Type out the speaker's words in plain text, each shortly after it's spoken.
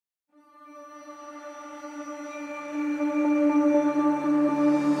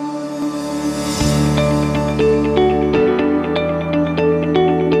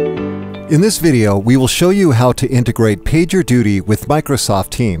In this video, we will show you how to integrate PagerDuty with Microsoft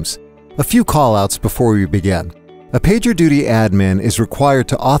Teams. A few callouts before we begin. A PagerDuty admin is required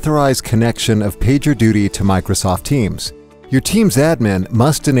to authorize connection of PagerDuty to Microsoft Teams. Your Teams admin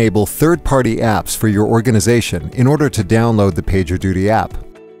must enable third-party apps for your organization in order to download the PagerDuty app.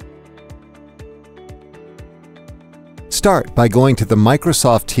 Start by going to the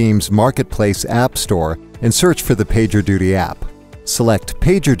Microsoft Teams Marketplace App Store and search for the PagerDuty app. Select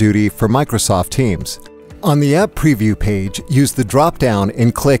PagerDuty for Microsoft Teams. On the app preview page, use the drop-down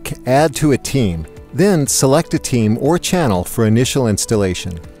and click Add to a Team, then select a team or channel for initial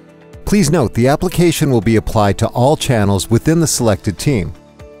installation. Please note the application will be applied to all channels within the selected team.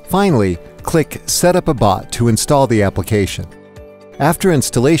 Finally, click Set up a bot to install the application. After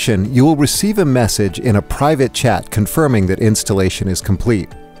installation, you will receive a message in a private chat confirming that installation is complete.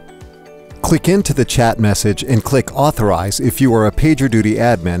 Click into the chat message and click Authorize if you are a PagerDuty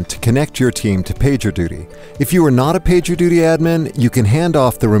admin to connect your team to PagerDuty. If you are not a PagerDuty admin, you can hand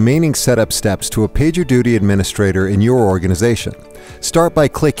off the remaining setup steps to a PagerDuty administrator in your organization. Start by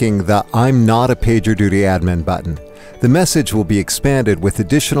clicking the I'm not a PagerDuty admin button. The message will be expanded with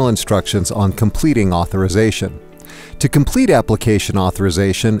additional instructions on completing authorization. To complete application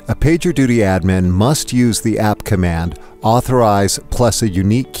authorization, a PagerDuty admin must use the app command authorize plus a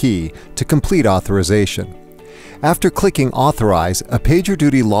unique key to complete authorization. After clicking Authorize, a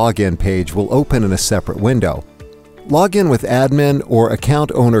PagerDuty login page will open in a separate window. Log in with admin or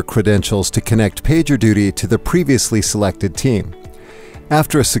account owner credentials to connect PagerDuty to the previously selected team.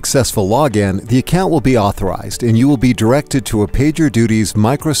 After a successful login, the account will be authorized and you will be directed to a PagerDuty's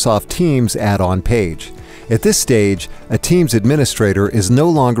Microsoft Teams add-on page. At this stage, a Teams administrator is no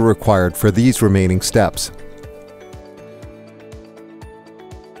longer required for these remaining steps.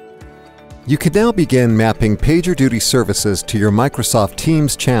 You can now begin mapping PagerDuty services to your Microsoft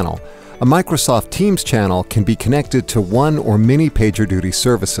Teams channel. A Microsoft Teams channel can be connected to one or many PagerDuty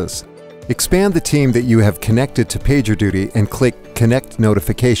services. Expand the team that you have connected to PagerDuty and click Connect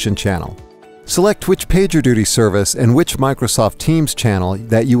Notification Channel. Select which PagerDuty service and which Microsoft Teams channel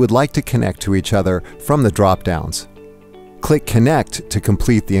that you would like to connect to each other from the drop-downs. Click Connect to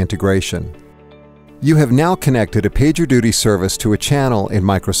complete the integration. You have now connected a PagerDuty service to a channel in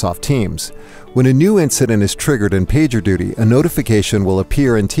Microsoft Teams. When a new incident is triggered in PagerDuty, a notification will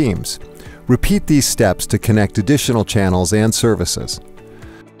appear in Teams. Repeat these steps to connect additional channels and services.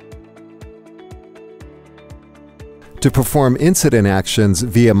 To perform incident actions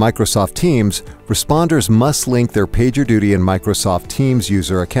via Microsoft Teams, responders must link their PagerDuty and Microsoft Teams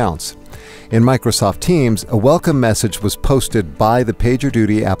user accounts. In Microsoft Teams, a welcome message was posted by the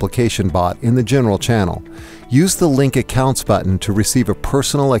PagerDuty application bot in the general channel. Use the Link Accounts button to receive a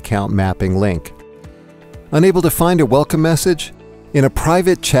personal account mapping link. Unable to find a welcome message? In a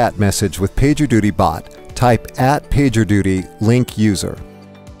private chat message with PagerDuty bot, type @PagerDuty link user.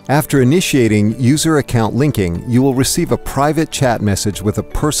 After initiating user account linking, you will receive a private chat message with a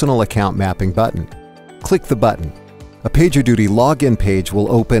personal account mapping button. Click the button. A PagerDuty login page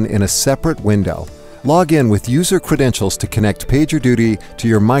will open in a separate window. Log in with user credentials to connect PagerDuty to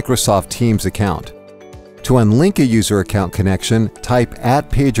your Microsoft Teams account. To unlink a user account connection, type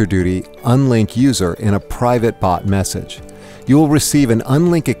 @PagerDuty unlink user in a private bot message. You will receive an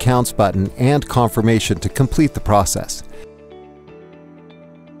Unlink Accounts button and confirmation to complete the process.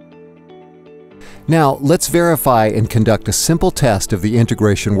 Now, let's verify and conduct a simple test of the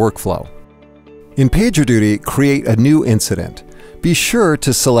integration workflow. In PagerDuty, create a new incident. Be sure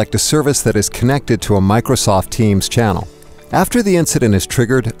to select a service that is connected to a Microsoft Teams channel. After the incident is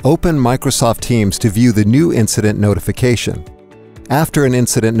triggered, open Microsoft Teams to view the new incident notification. After an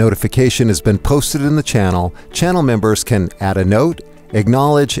incident notification has been posted in the channel, channel members can add a note,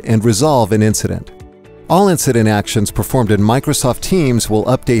 acknowledge, and resolve an incident. All incident actions performed in Microsoft Teams will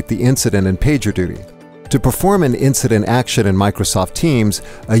update the incident in PagerDuty. To perform an incident action in Microsoft Teams,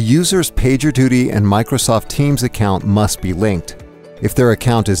 a user's PagerDuty and Microsoft Teams account must be linked. If their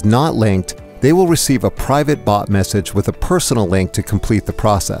account is not linked, they will receive a private bot message with a personal link to complete the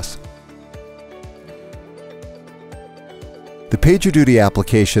process. The PagerDuty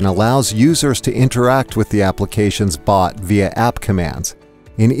application allows users to interact with the application's bot via app commands.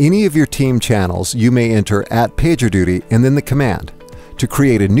 In any of your team channels, you may enter @PagerDuty and then the command. To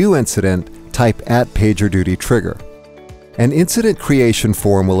create a new incident, type @PagerDuty trigger. An incident creation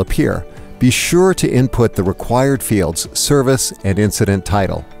form will appear. Be sure to input the required fields, service, and incident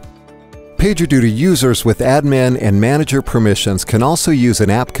title. PagerDuty users with admin and manager permissions can also use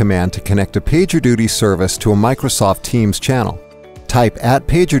an app command to connect a PagerDuty service to a Microsoft Teams channel. Type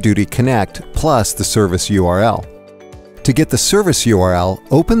 @PagerDuty connect plus the service URL. To get the service URL,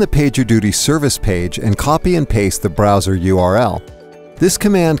 open the PagerDuty service page and copy and paste the browser URL. This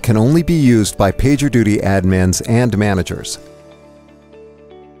command can only be used by PagerDuty admins and managers.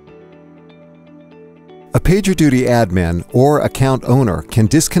 A PagerDuty admin or account owner can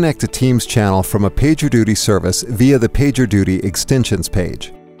disconnect a Teams channel from a PagerDuty service via the PagerDuty extensions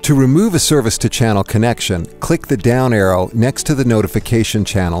page. To remove a service to channel connection, click the down arrow next to the notification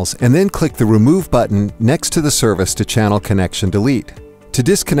channels and then click the Remove button next to the service to channel connection delete. To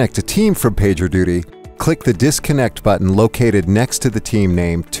disconnect a team from PagerDuty, click the Disconnect button located next to the team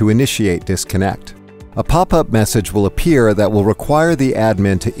name to initiate disconnect. A pop-up message will appear that will require the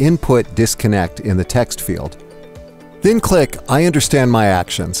admin to input disconnect in the text field. Then click I understand my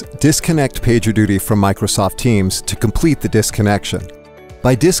actions, disconnect PagerDuty from Microsoft Teams to complete the disconnection.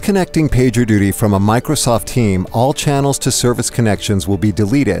 By disconnecting PagerDuty from a Microsoft team, all channels to service connections will be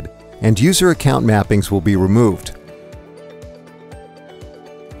deleted and user account mappings will be removed.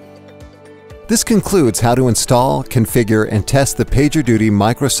 This concludes how to install, configure, and test the PagerDuty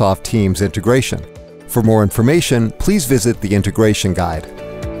Microsoft Teams integration. For more information, please visit the integration guide.